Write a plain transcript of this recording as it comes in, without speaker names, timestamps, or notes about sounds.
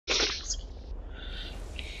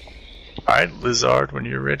Alright, Lizard, when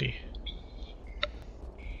you're ready.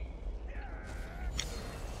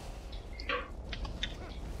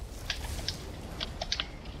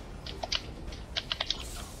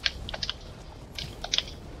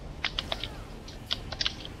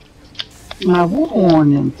 My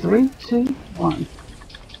warhorn in 3, 2, 1.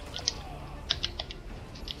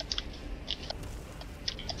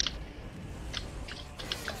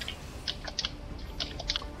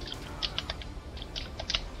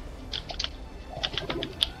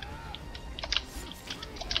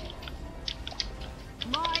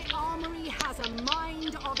 My armory has a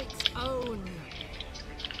mind of its own.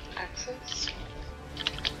 Access.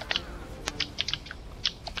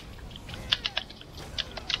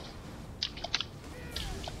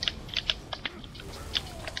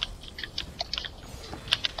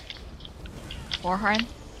 Warhorn.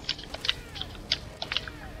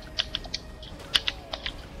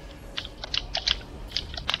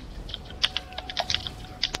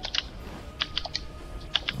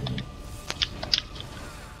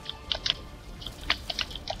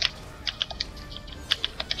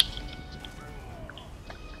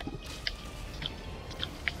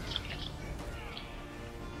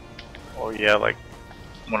 Oh yeah, like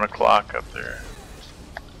 1 o'clock up there.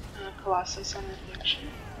 Colossus on reflection.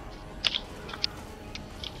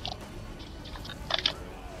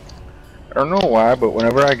 I don't know why, but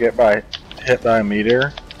whenever I get hit by a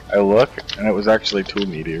meteor, I look, and it was actually 2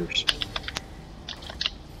 meteors.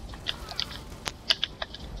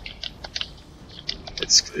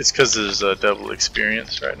 It's because there's a double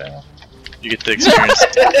experience right now. You get the experience.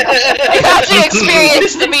 You have to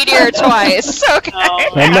experience the meteor twice. Okay.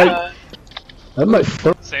 Oh, That might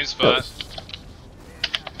fuck. Same spot.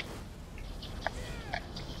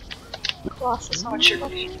 Colossus, what's your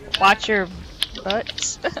name? Watch your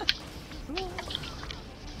butts.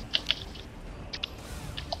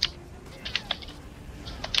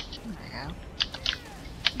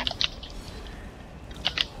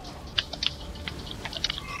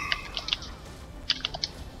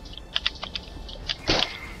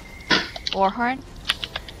 Warhorn.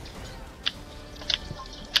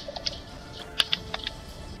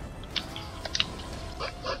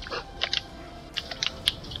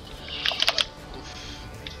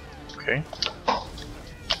 Okay.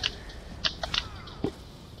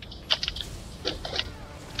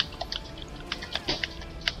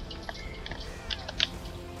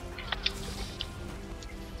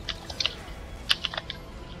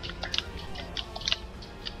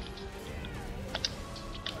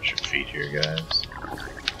 Watch your feet here, guys.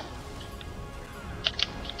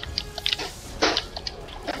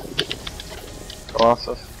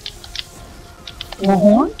 Colossus.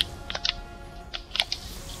 Warhorn?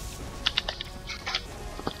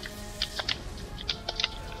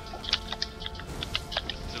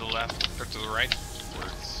 To the left or to the right?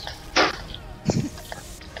 Works.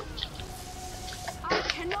 I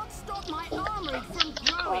cannot stop my armory from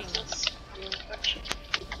growing. Colossus on reflection.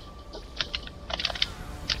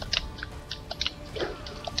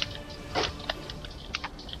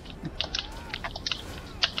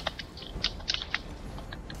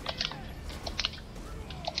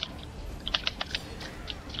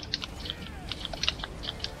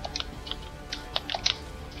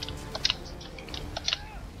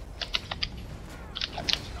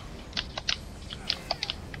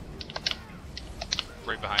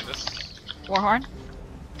 Right behind us. Warhorn.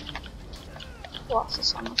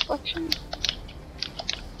 Colossus on reflection.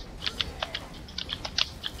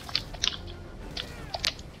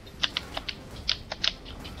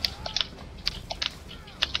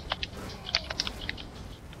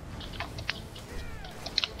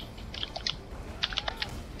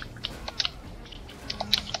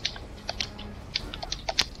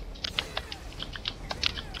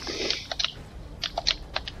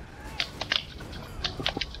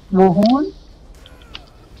 Warhorn?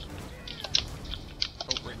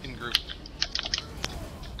 Oh, right in group.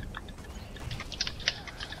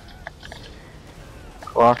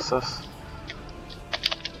 Colossus.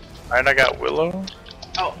 Alright, I got Willow.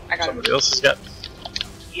 Oh, I got Somebody him. else has got.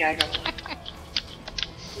 Yeah, I got one.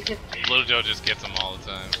 Little Joe just gets them all the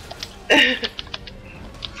time.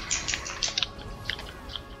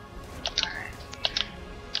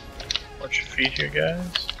 Watch your feet here,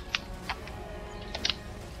 guys.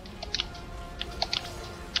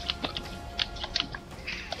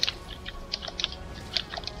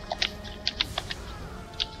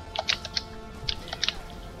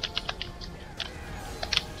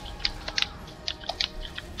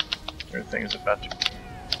 Everything is about to.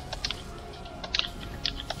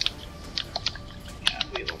 Yeah,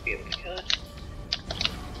 we won't be able to kill it.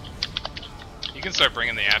 You You can start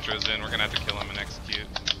bringing the Atros in. We're gonna have to kill them and execute,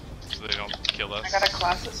 so they don't kill us. I got a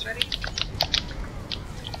Colossus ready.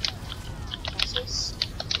 Colossus.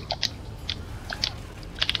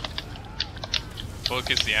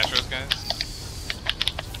 Focus the Atros, guys.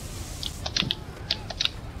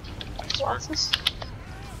 Nice work. Colossus.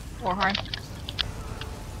 Warhorn.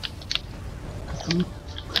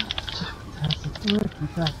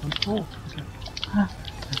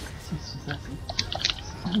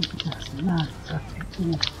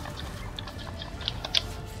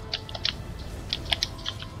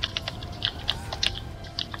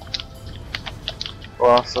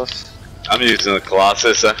 Colossus. I'm using the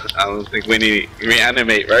Colossus. I don't think we need to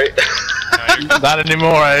reanimate, right? No, you're Not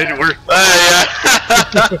anymore. We're Yeah.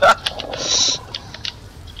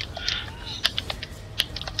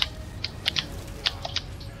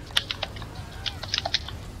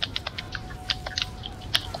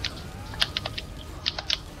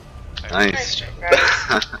 Nice Nice. job,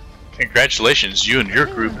 guys. Congratulations, you and your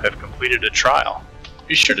group have completed a trial.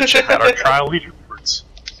 Be sure to check out our trial leaderboards.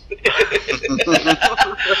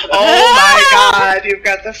 Oh my god, you've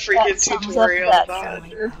got the freaking That sums up tutorial that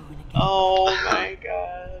done. Oh my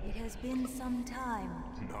god. It has been some time.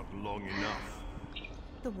 Not long enough.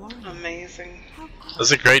 The warrior. Amazing. How That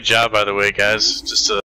was a great job, by the way, guys. Just